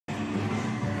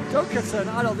Dunkerton,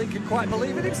 I don't think, can quite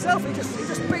believe it himself. He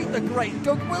just beat the great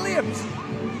Doug Williams.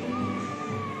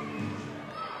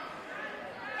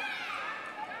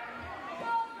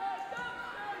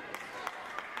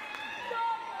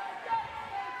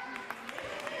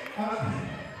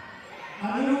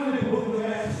 I knew when they booked the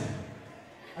match,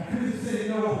 I couldn't say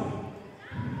no.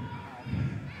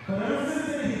 But ever since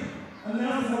they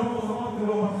announced that I was about to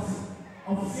go, I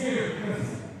was scared because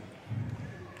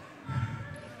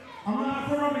I'm not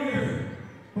from here,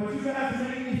 but you guys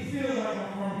make me feel like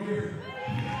I'm from here.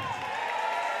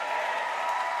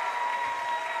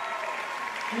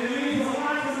 And it means a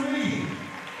lot to me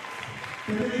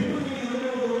that they put me in the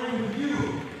middle of the ring with you.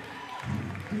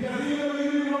 Because even though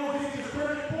you don't take the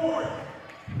credit for it,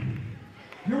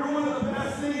 you're one of the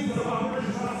best things about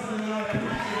British wrestling, and I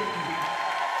appreciate you.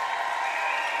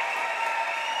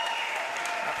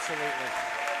 Absolutely.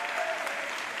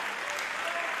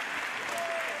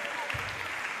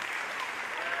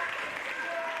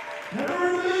 Never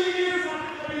in a million years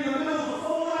I've been in the middle of a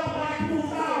sold-out Blackpool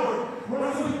Tower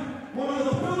wrestling one of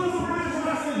the pillars of British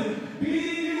wrestling,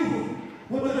 beating you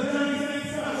with the Johnny Saint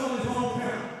special in his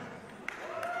hometown.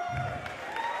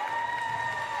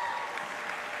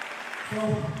 So,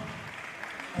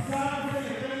 aside from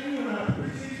saying thank you and I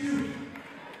appreciate you,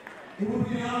 it would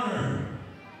be an honor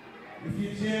if you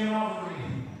jam out with me.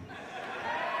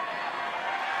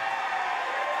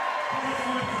 Just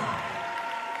one time.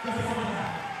 Just one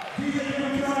time. DJ,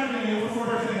 you tried me. What's the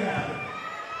worst thing that happened?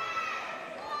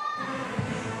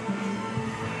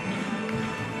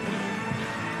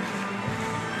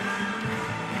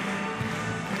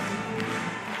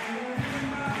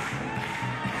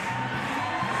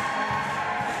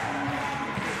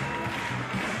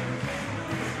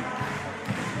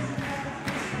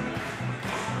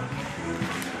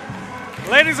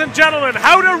 Ladies and gentlemen,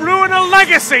 how to ruin a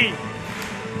legacy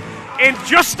in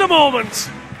just a moment.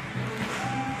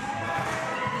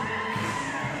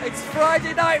 It's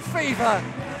Friday Night Fever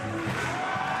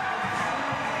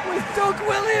with Doug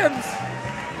Williams.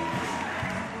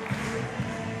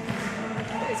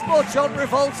 It's more John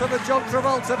Travolta than John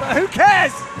Travolta, but who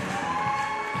cares?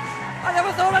 I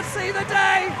never thought I'd see the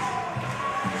day.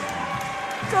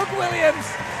 Doug Williams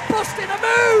busting a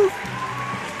move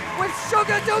with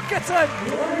Sugar Dunkerton.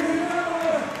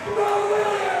 Doug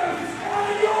Williams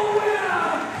and your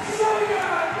winner, Sugar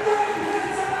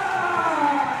Dunkerton.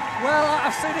 Well,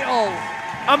 I've seen it all.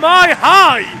 Am I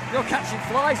high? You're catching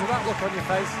flies with that look on your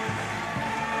face.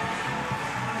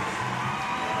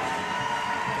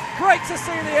 Great to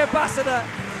see the ambassador.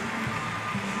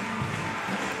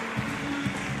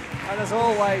 And as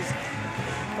always,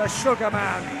 the Sugar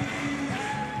Man.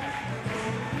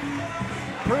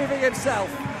 Proving himself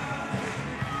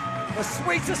the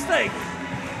sweetest thing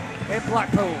in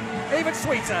Blackpool. Even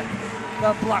sweeter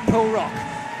than Blackpool Rock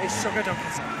is Sugar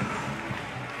Dunkerton.